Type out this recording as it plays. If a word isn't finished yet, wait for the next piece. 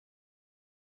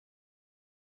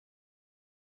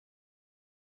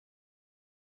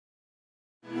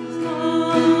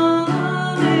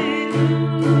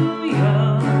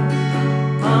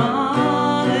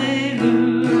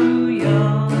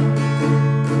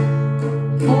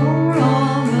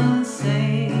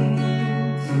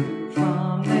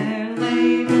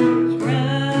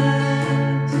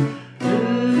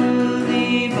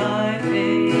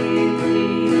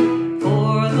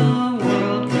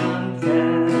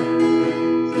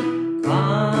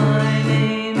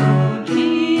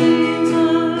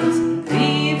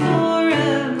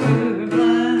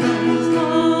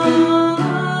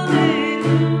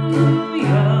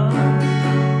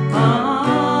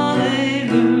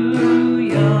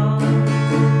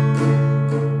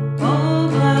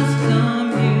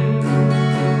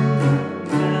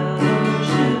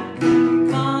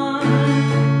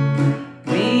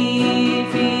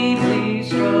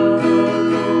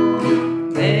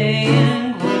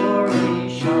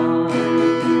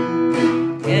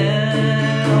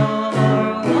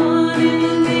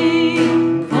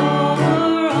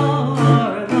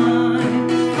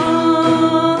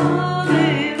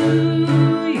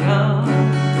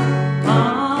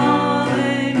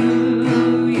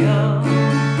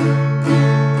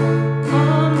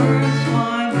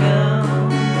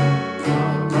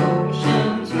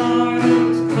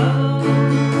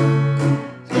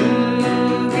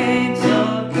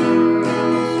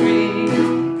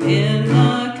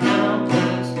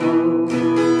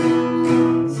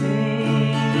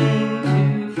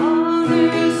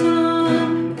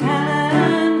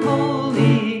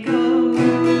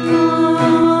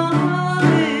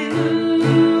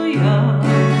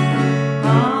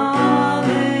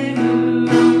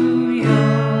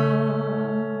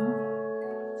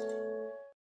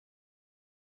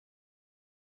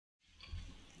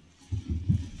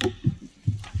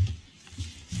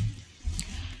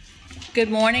Good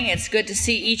morning. It's good to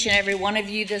see each and every one of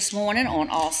you this morning on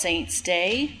All Saints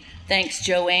Day. Thanks,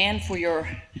 Joanne, for your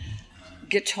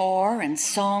guitar and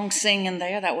song singing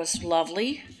there. That was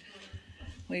lovely.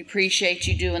 We appreciate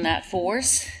you doing that for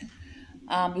us.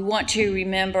 We want to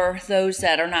remember those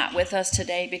that are not with us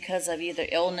today because of either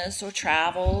illness or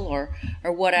travel or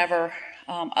whatever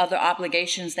other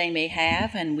obligations they may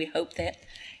have, and we hope that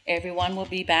everyone will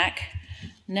be back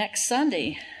next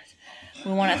Sunday.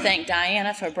 We want to thank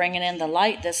Diana for bringing in the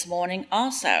light this morning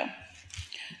also.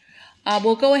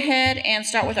 We'll go ahead and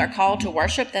start with our call to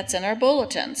worship that's in our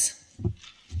bulletins.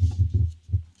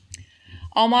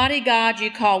 Almighty God, you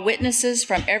call witnesses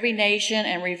from every nation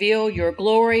and reveal your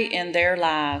glory in their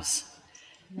lives.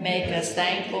 Make us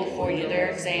thankful for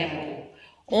their example.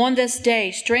 On this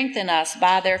day, strengthen us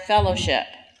by their fellowship.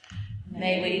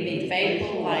 May we be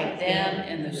faithful like them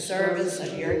in the service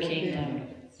of your kingdom.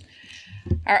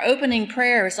 Our opening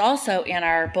prayer is also in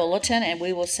our bulletin, and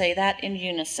we will say that in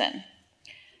unison.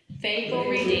 Faithful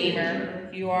Redeemer,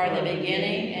 you are the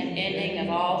beginning and ending of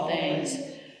all things.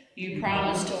 You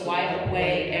promise to wipe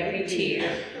away every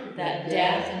tear, that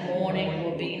death and mourning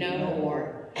will be no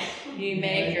more. You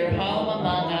make your home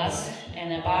among us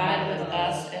and abide with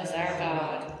us as our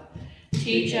God.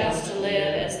 Teach us to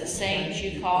live as the saints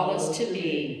you call us to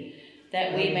be,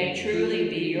 that we may truly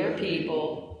be your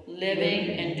people, living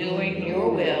and doing your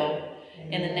will,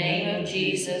 in the name of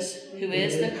Jesus, who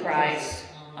is the Christ.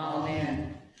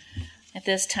 Amen. At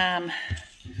this time,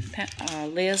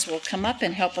 Liz will come up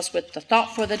and help us with the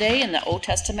thought for the day and the Old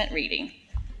Testament reading.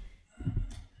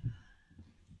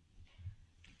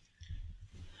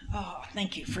 Oh,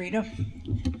 thank you, Frida.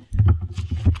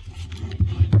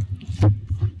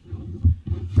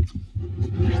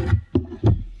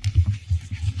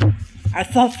 Our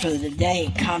thought for the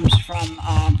day comes from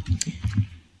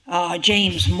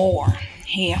James Moore.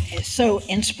 He is so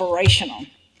inspirational.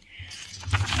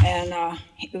 And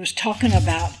he was talking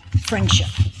about friendship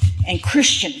and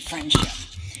Christian friendship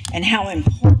and how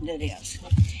important it is.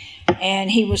 And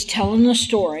he was telling the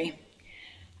story.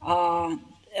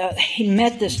 He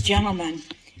met this gentleman,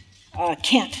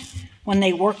 Kent, when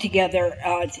they worked together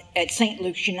at St.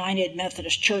 Luke's United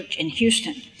Methodist Church in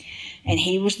Houston. And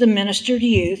he was the minister to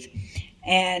youth,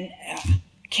 and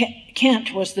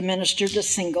Kent was the minister to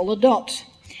single adults.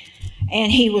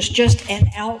 And he was just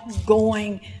an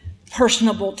outgoing,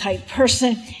 personable type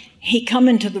person. He come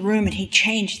into the room and he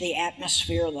changed the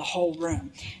atmosphere of the whole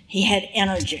room. He had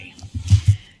energy.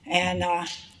 And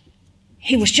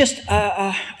he was just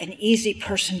an easy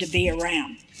person to be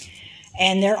around.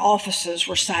 And their offices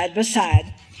were side by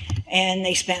side. And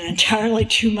they spent entirely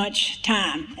too much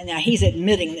time, and now he's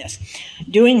admitting this,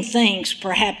 doing things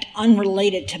perhaps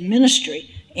unrelated to ministry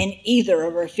in either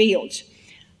of our fields.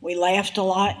 We laughed a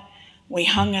lot. We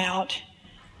hung out.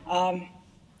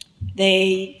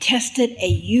 They tested a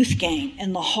youth game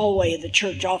in the hallway of the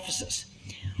church offices,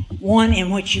 one in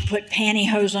which you put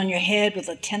pantyhose on your head with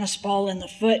a tennis ball in the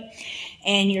foot,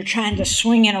 and you're trying to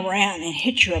swing it around and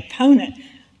hit your opponent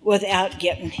without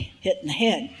getting hit in the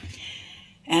head.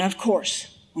 And of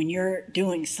course, when you're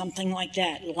doing something like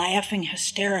that, laughing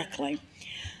hysterically,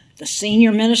 the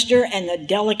senior minister and the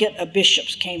delegate of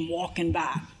bishops came walking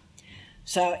by.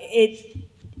 So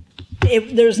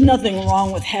there's nothing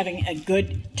wrong with having a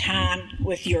good time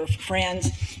with your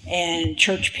friends and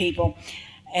church people.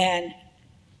 And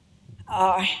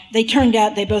they turned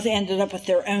out, they both ended up with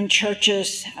their own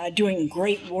churches, doing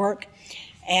great work.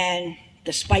 And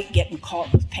despite getting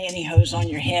caught with pantyhose on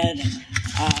your head and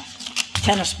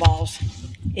tennis balls,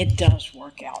 it does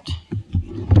work out.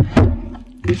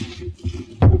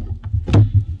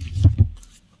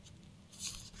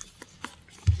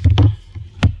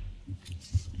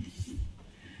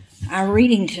 Our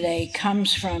reading today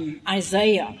comes from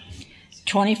Isaiah,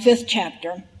 25th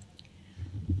chapter,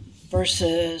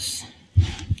 verses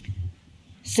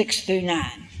 6 through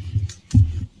 9.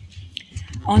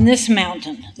 On this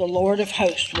mountain, the Lord of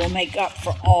hosts will make up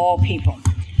for all people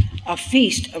a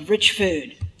feast of rich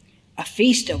food, a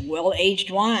feast of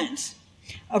well-aged wines,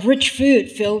 of rich food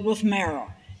filled with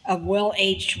marrow, of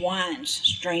well-aged wines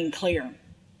strained clear.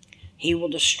 He will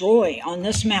destroy on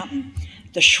this mountain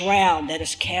the shroud that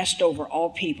is cast over all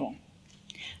people,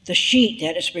 the sheet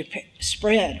that is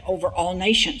spread over all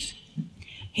nations.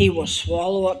 He will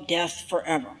swallow up death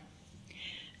forever.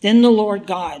 Then the Lord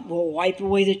God will wipe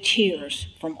away the tears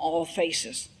from all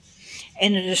faces,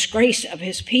 and the disgrace of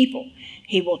his people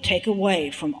he will take away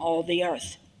from all the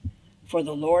earth, for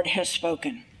the Lord has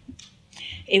spoken.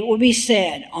 It will be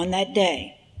said on that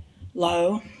day,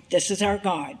 Lo, this is our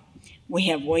God. We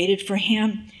have waited for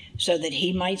him so that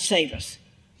he might save us.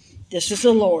 This is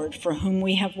the Lord for whom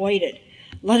we have waited.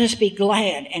 Let us be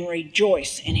glad and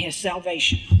rejoice in his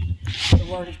salvation. The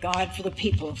word of God for the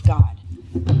people of God.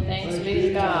 Thanks be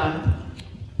to God.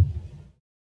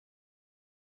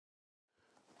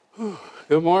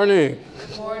 Good morning.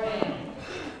 Good morning.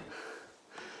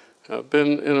 I've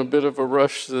been in a bit of a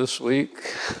rush this week.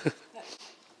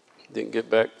 Didn't get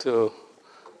back till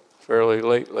fairly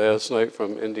late last night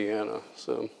from Indiana.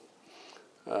 So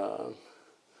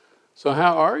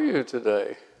how are you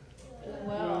today?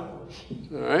 Well,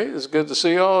 All right, it's good to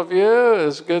see all of you.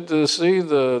 It's good to see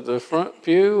the front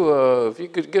pew. If you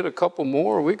could get a couple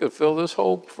more, we could fill this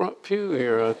whole front pew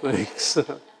here, I think.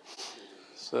 So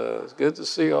it's good to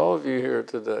see all of you here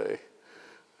today.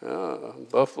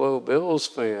 Buffalo Bills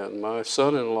fan. My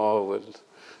son-in-law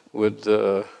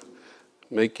would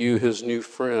make you his new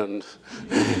friend.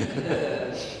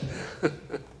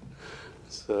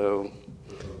 So,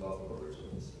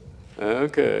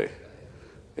 okay.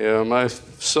 Yeah, my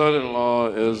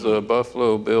son-in-law is a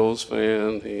Buffalo Bills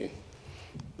fan. He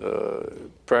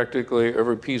practically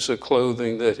every piece of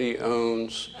clothing that he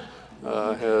owns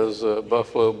has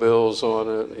Buffalo Bills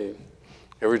on it.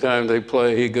 Every time they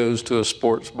play, he goes to a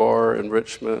sports bar in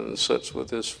Richmond and sits with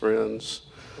his friends.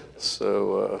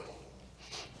 So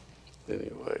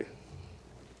anyway.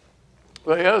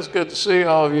 Well, yeah, it's good to see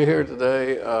all of you here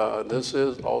today. This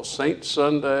is All Saints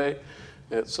Sunday.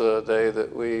 It's a day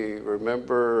that we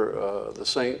remember the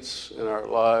saints in our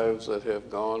lives that have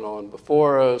gone on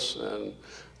before us, and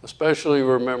especially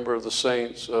remember the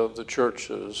saints of the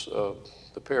churches of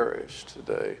the parish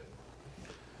today.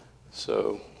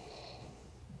 So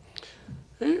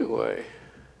anyway,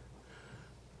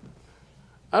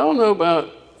 I don't know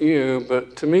about you,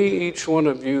 but to me, each one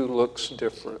of you looks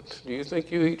different. Do you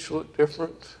think you each look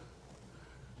different?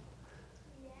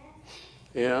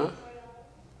 Yeah?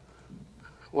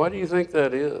 Why do you think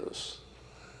that is?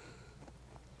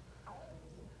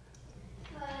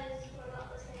 Because we're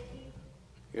not the same people.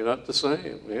 You're not the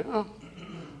same, yeah.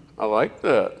 I like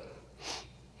that.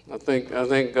 I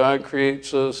think God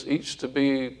creates us each to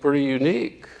be pretty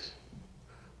unique,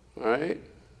 right?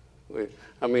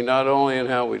 Not only in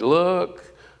how we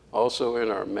look, also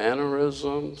in our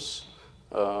mannerisms.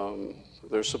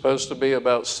 There's supposed to be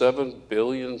about 7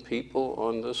 billion people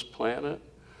on this planet,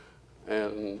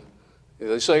 and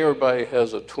they say everybody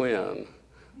has a twin,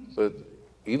 but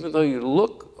even though you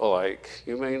look alike,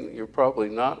 you're probably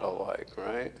not alike,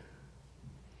 right?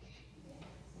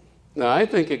 Now, I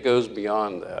think it goes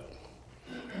beyond that,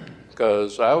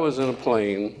 because I was in a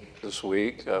plane this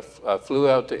week. I flew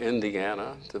out to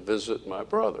Indiana to visit my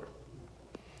brother.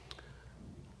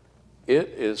 It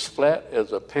is flat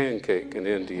as a pancake in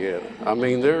Indiana.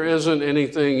 There isn't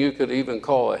anything you could even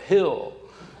call a hill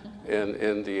in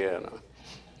Indiana.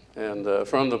 And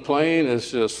from the plane,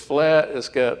 it's just flat.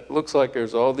 Looks like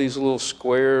there's all these little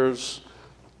squares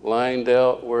lined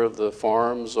out where the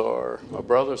farms are. My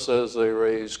brother says they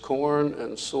raise corn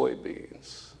and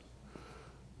soybeans.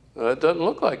 It doesn't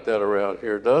look like that around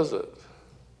here, does it?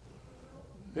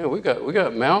 Yeah, we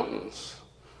got mountains.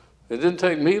 It didn't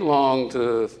take me long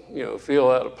to,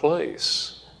 feel out of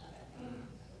place.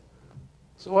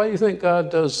 So why do you think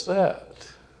God does that?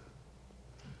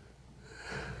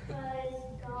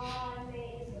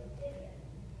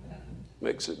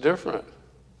 Makes it different.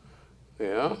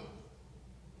 Yeah.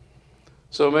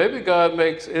 So maybe God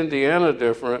makes Indiana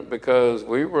different because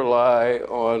we rely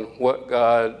on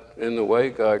in the way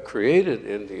God created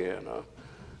Indiana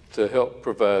to help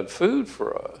provide food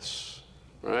for us,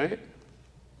 right?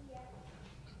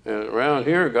 Yeah. And around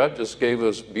here, God just gave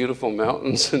us beautiful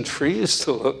mountains and trees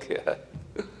to look at.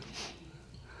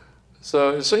 So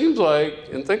it seems like,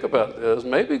 and think about this,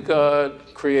 maybe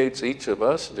God creates each of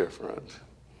us different.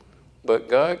 But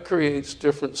God creates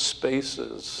different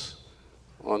spaces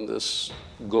on this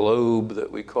globe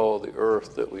that we call the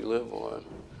earth that we live on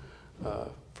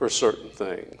for certain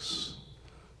things.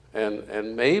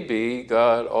 And maybe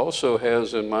God also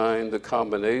has in mind the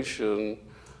combination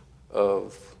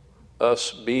of us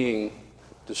being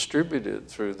distributed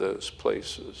through those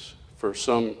places for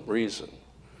some reason.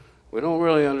 We don't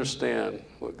really understand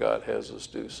what God has us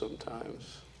do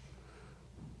sometimes.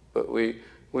 But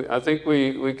I think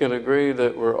we can agree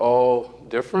that we're all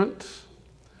different.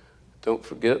 Don't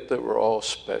forget that we're all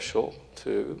special,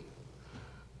 too.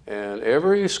 And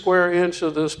every square inch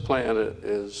of this planet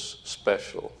is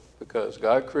special because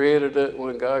God created it.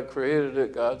 When God created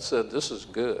it, God said, this is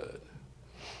good.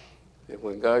 And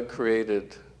when God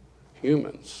created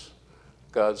humans,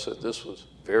 God said, this was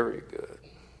very good.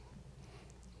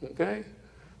 Okay?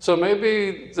 So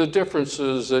maybe the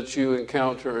differences that you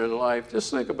encounter in life, just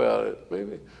think about it.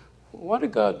 Maybe why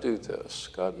did God do this?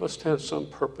 God must have some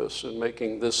purpose in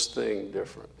making this thing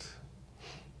different.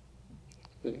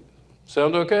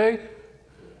 Sound okay?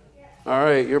 All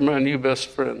right, you're my new best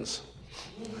friends.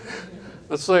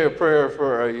 Let's say a prayer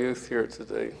for our youth here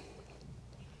today.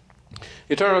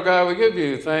 Eternal God, we give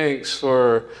you thanks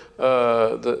for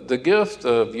the gift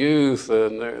of youth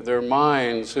and their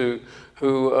minds who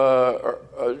are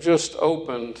just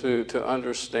open to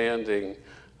understanding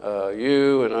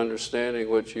you and understanding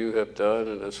what you have done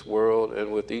in this world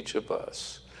and with each of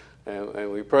us.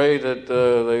 And we pray that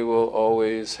they will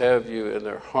always have you in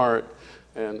their heart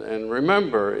and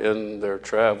remember in their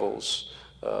travels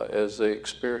as they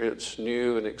experience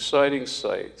new and exciting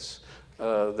sights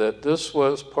that this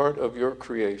was part of your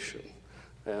creation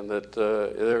and that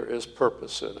there is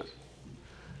purpose in it.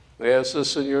 We ask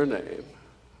this in your name.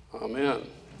 Amen.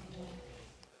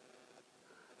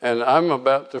 And I'm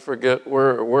about to forget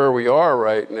where we are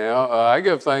right now. I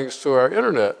give thanks to our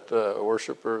internet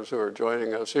worshipers who are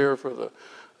joining us here for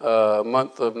the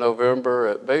month of November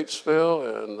at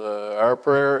Batesville. And our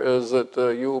prayer is that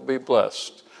you will be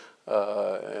blessed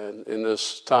and in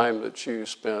this time that you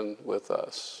spend with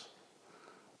us.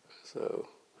 So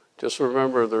just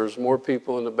remember there's more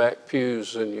people in the back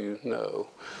pews than you know.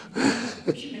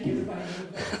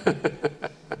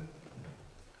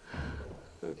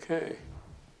 Okay.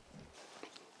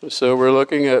 So we're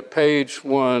looking at page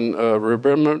 1,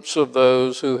 remembrance of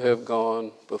those who have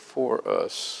gone before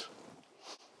us.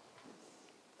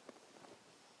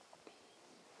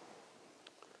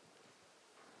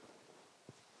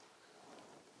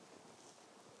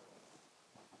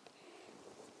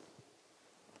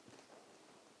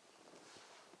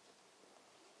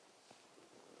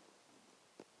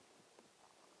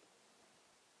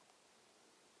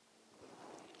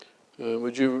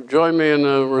 Would you join me in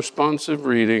a responsive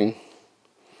reading?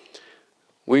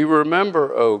 We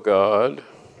remember, O God,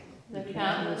 the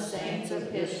countless saints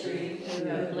of history who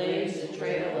have blazed the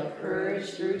trail of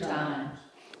courage through time.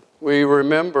 We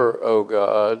remember, O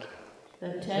God,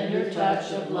 The tender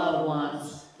touch of loved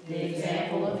ones, the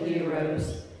example of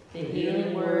heroes, the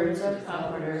healing words of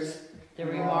comforters, the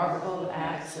remarkable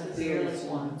acts of fearless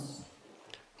ones.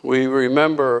 We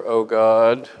remember, O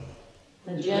God,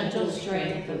 The gentle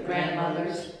strength of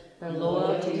grandmothers, the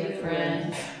loyalty of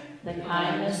friends, the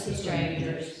kindness of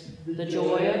strangers, the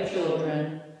joy of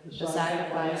children, the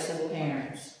sacrifice of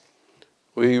parents.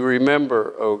 We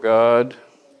remember, O God,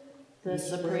 The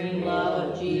supreme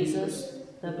love of Jesus,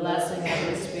 the blessing of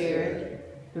his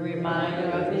Spirit, the reminder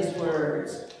of his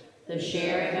words, the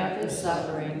sharing of his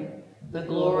suffering, the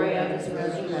glory of his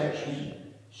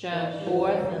resurrection, shone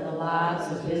forth in the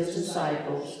lives of his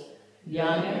disciples,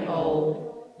 young and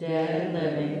old, dead and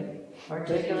living,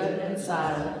 articulate and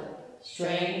silent,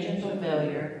 strange and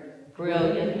familiar,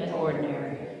 brilliant and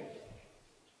ordinary.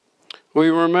 we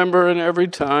remember in every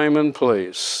time and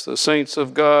place the saints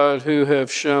of God who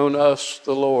have shown us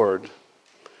the Lord.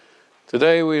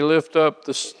 Today we lift up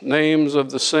the names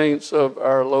of the saints of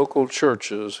our local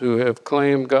churches who have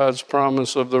claimed God's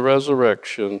promise of the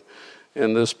resurrection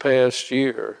in this past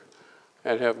year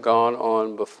and have gone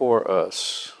on before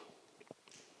us.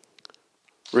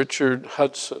 Richard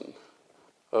Hudson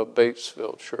of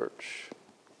Batesville Church.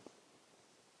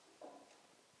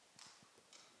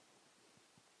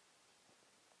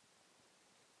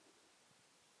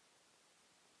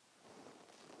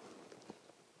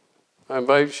 I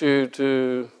invite you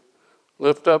to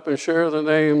lift up and share the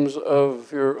names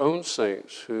of your own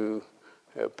saints who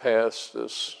have passed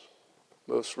this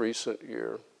most recent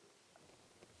year.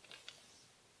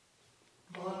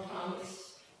 Bob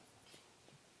Thomas.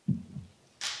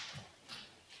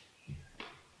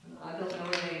 I don't know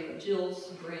her name, but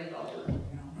Jill's granddaughter.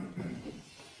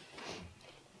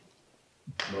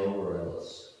 Mo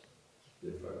Morales,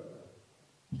 good friend of mine.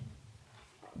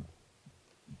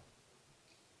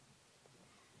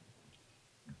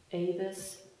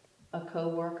 Avis, a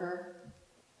co-worker.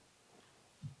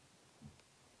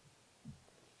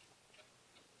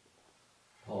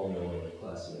 Paul Miller, a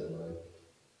classmate of mine.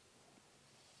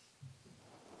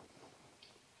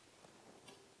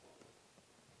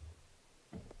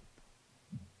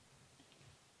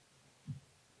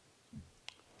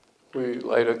 We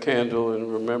light a candle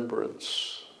in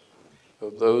remembrance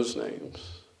of those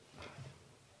names.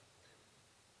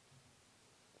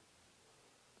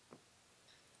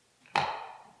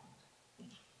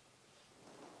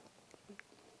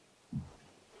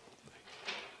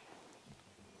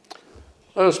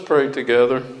 Let us pray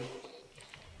together.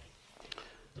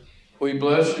 We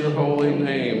bless your holy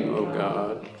name, O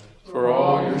God, for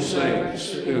all your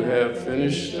saints who have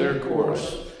finished their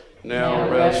course, now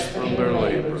rest from their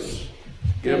labors.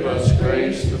 Give us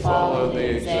grace to follow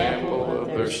the example of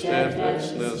their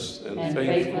steadfastness and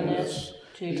faithfulness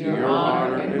to your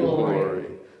honor and glory.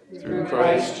 Through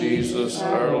Christ Jesus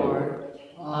our Lord.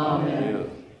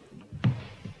 Amen.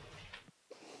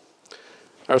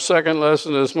 Our second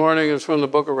lesson this morning is from the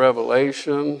book of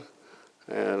Revelation,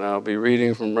 and I'll be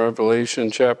reading from Revelation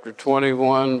chapter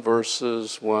 21,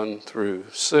 verses 1 through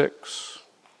 6.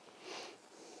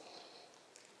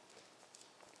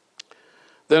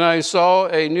 Then I saw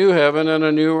a new heaven and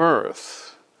a new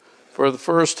earth, for the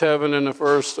first heaven and the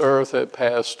first earth had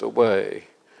passed away,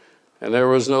 and there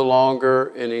was no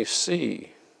longer any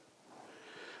sea.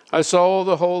 I saw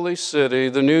the holy city,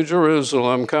 the new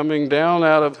Jerusalem, coming down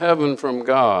out of heaven from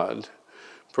God,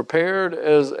 prepared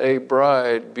as a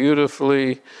bride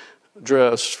beautifully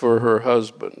dressed for her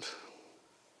husband.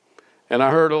 And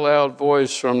I heard a loud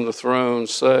voice from the throne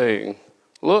saying,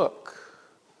 "Look,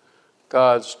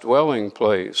 God's dwelling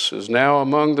place is now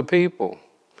among the people,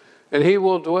 and he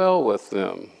will dwell with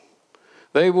them.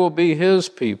 They will be his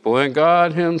people, and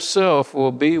God himself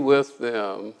will be with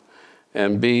them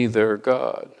and be their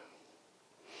God.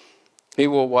 He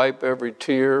will wipe every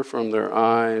tear from their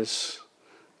eyes.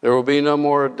 There will be no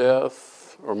more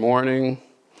death or mourning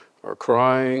or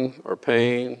crying or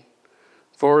pain,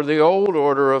 for the old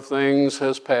order of things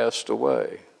has passed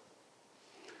away."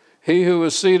 He who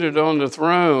was seated on the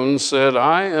throne said,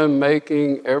 "I am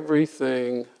making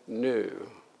everything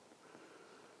new."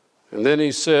 And then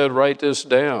he said, "Write this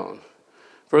down,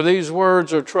 for these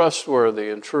words are trustworthy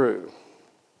and true."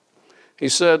 He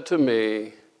said to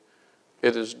me,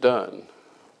 "It is done.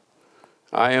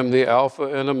 I am the Alpha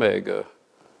and Omega,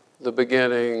 the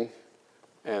beginning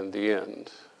and the end."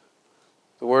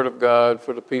 The word of God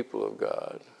for the people of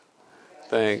God.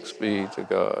 Thanks be to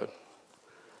God.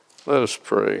 Let us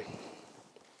pray.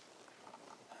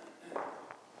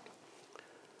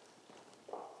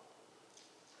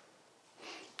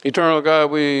 Eternal God,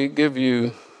 we give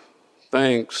you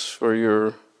thanks for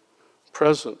your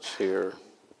presence here.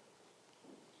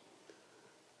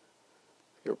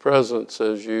 Your presence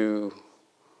as you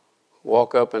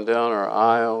walk up and down our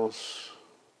aisles,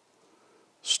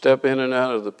 step in and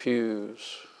out of the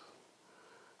pews,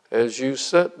 as you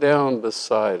sit down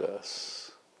beside us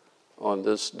on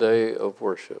this day of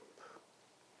worship.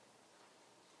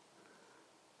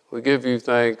 We give you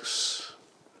thanks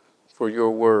for your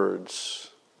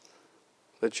words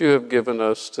that you have given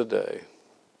us today.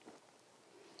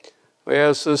 We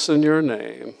ask this in your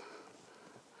name.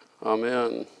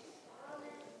 Amen.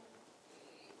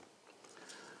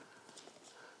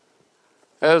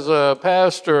 As a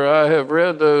pastor, I have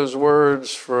read those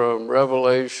words from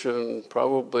Revelation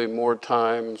probably more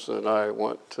times than I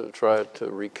want to try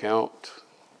to recount.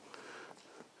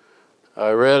 I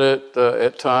read it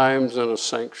at times in a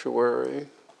sanctuary.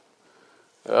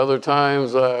 At other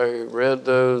times, I read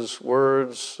those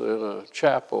words in a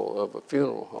chapel of a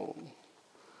funeral home.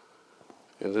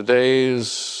 In the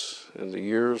days and the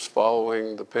years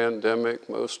following the pandemic,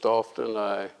 most often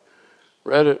I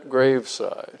read it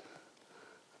graveside,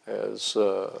 as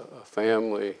a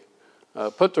family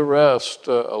put to rest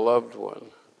a loved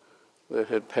one that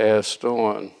had passed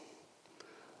on,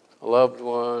 a loved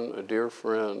one, a dear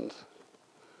friend,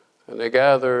 and they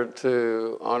gathered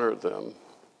to honor them.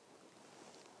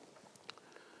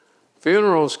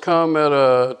 Funerals come at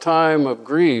a time of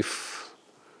grief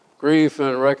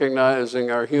in recognizing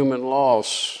our human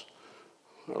loss,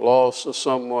 the loss of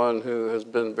someone who has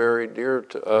been very dear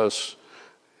to us.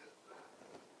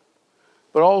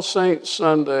 But All Saints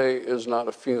Sunday is not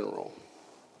a funeral.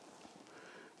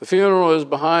 The funeral is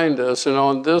behind us, and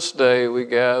on this day we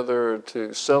gather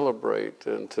to celebrate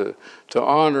and to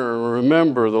honor and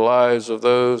remember the lives of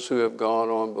those who have gone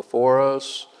on before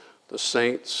us, the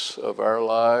saints of our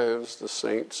lives, the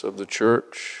saints of the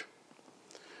church.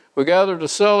 We gather to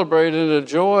celebrate and to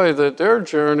joy that their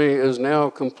journey is now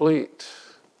complete,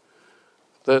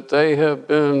 that they have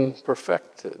been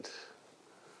perfected,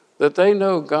 that they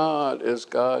know God as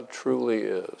God truly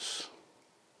is.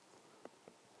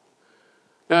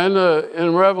 And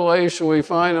in Revelation, we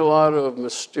find a lot of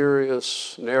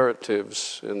mysterious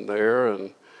narratives in there,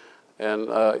 and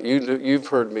you've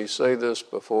heard me say this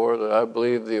before, that I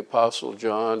believe the Apostle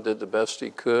John did the best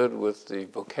he could with the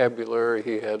vocabulary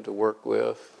he had to work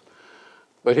with.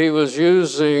 But he was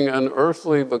using an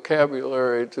earthly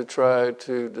vocabulary to try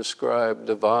to describe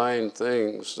divine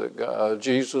things that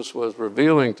Jesus was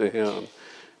revealing to him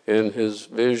in his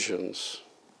visions.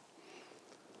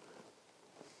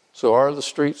 So are the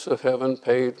streets of heaven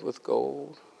paved with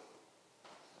gold?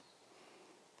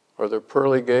 Are there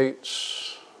pearly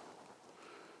gates?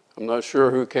 I'm not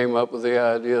sure who came up with the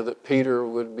idea that Peter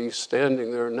would be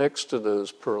standing there next to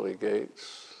those pearly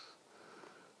gates.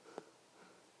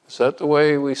 Is that the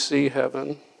way we see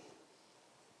heaven?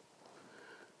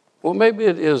 Well, maybe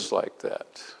it is like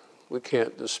that. We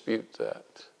can't dispute that.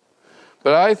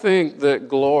 But I think that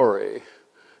glory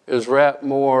is wrapped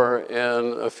more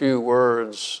in a few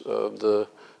words of the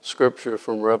scripture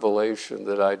from Revelation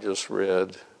that I just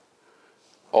read.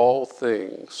 All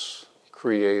things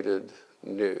created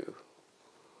new.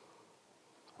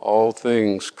 All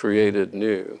things created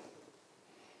new.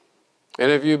 And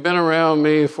if you've been around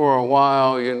me for a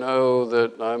while, you know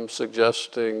that I'm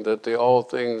suggesting that the all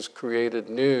things created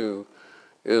new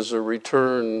is a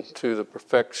return to the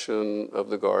perfection of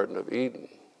the Garden of Eden.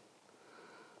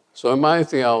 So in my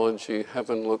theology,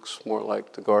 heaven looks more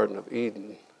like the Garden of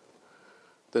Eden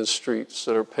than streets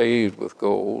that are paved with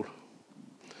gold.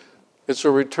 It's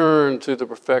a return to the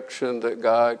perfection that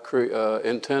God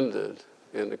intended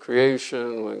in the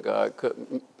creation when God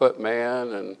put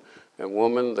man and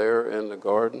woman there in the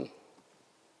garden.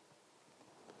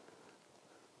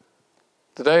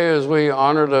 Today, as we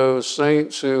honor those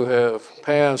saints who have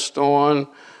passed on,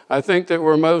 I think that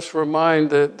we're most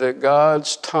reminded that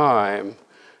God's time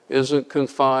isn't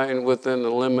confined within the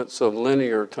limits of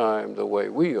linear time the way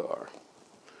we are.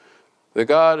 That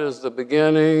God is the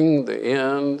beginning, the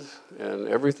end, and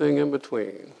everything in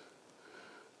between,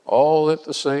 all at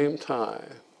the same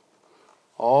time,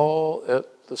 all at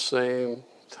the same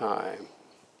time.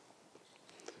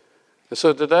 And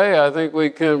so today I think we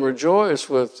can rejoice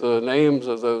with the names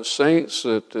of those saints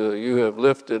that you have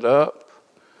lifted up,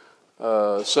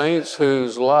 saints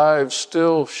whose lives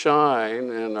still shine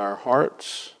in our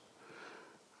hearts.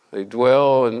 They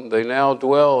now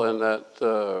dwell in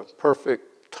that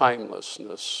perfect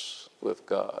timelessness with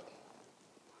God.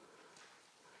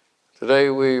 Today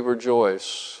we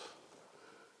rejoice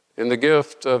in the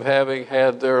gift of having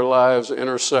had their lives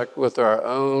intersect with our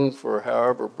own for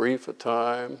however brief a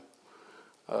time.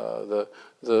 The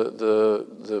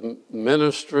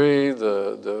ministry,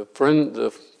 the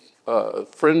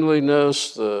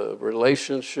friendliness, the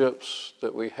relationships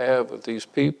that we have with these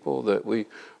people that we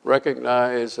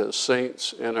recognize as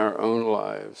saints in our own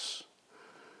lives,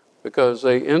 because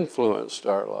they influenced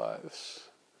our lives.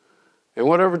 And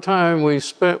whatever time we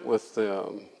spent with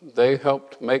them, they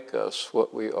helped make us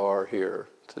what we are here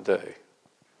today.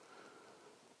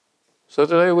 So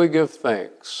today we give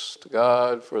thanks to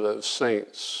God for those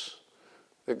saints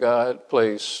that God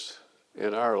placed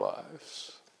in our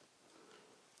lives.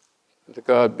 And to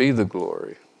God be the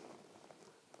glory.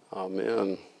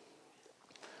 Amen.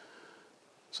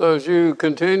 So as you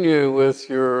continue with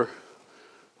your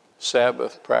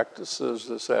Sabbath practices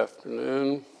this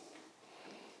afternoon,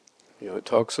 it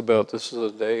talks about this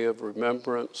is a day of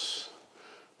remembrance.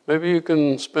 Maybe you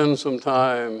can spend some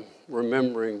time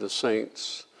remembering the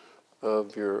saints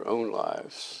of your own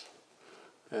lives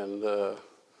and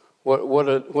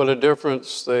what a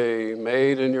difference they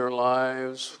made in your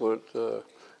lives, what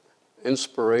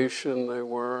inspiration they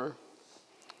were.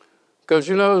 Because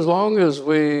as long as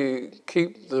we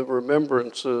keep the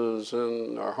remembrances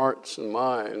in our hearts and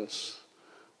minds,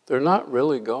 they're not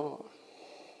really gone.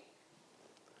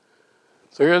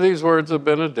 So hear these words of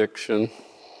benediction.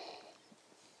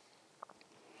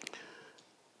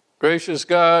 Gracious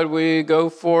God, we go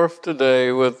forth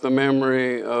today with the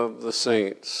memory of the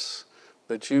saints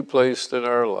that you placed in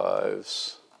our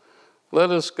lives. Let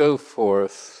us go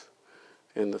forth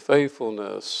in the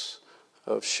faithfulness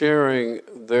of sharing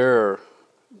their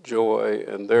joy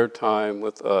and their time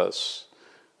with us,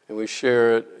 and we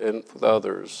share it with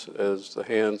others as the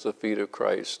hands and feet of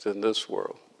Christ in this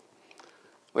world.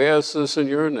 We ask this in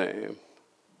your name.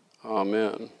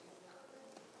 Amen.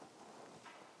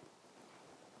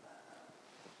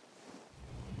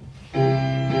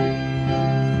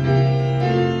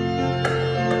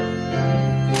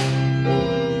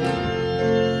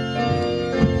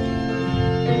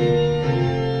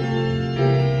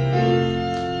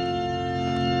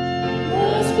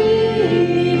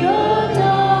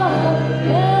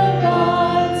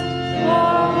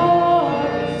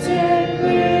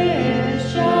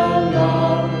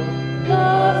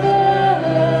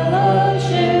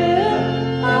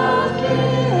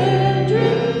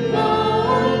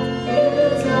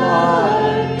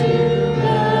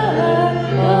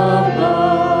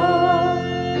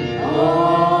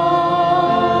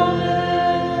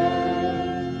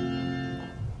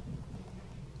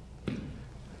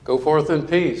 Go forth in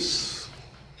peace.